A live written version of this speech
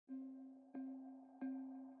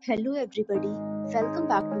Hello everybody, welcome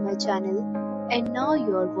back to my channel, and now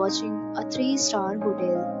you are watching a 3-star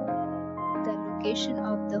hotel. The location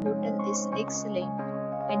of the hotel is excellent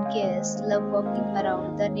and guests love walking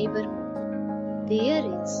around the neighborhood. There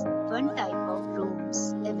is one type of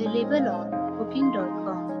rooms available on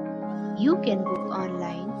booking.com. You can book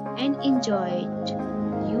online and enjoy it.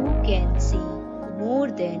 You can see more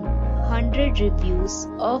than 100 reviews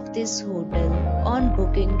of this hotel on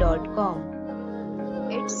booking.com.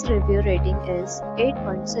 Its review rating is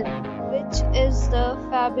 8.7, which is the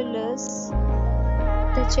fabulous.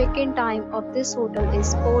 The check-in time of this hotel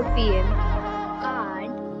is 4 p.m.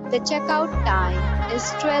 and the checkout time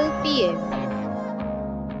is 12 p.m.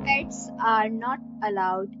 Pets are not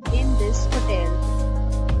allowed in this hotel.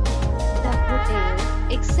 The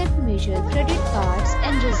hotel accepts major credit cards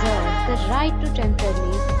and reserves the right to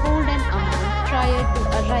temporarily hold an amount prior to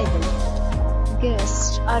arrival.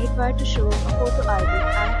 Guests are required to show a photo ID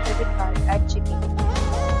and credit card at check-in.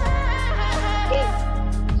 If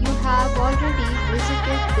you have already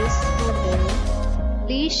visited this hotel,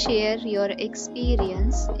 please share your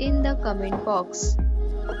experience in the comment box.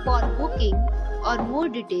 For booking or more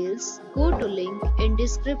details, go to link in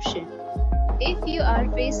description. If you are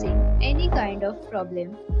facing any kind of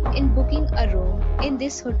problem in booking a room in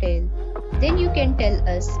this hotel, then you can tell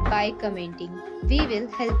us by commenting. We will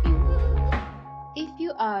help you. If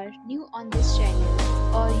you are new on this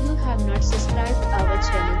channel or you have not subscribed our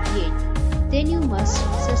channel yet, then you must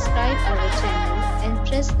subscribe our channel and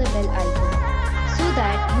press the bell icon so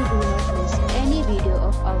that you do not miss any video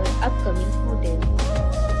of our upcoming hotel.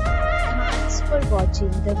 Thanks for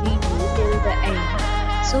watching the video till the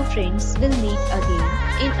end. So friends, will meet again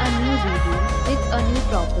in a new video with a new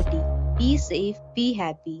property. Be safe, be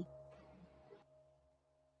happy.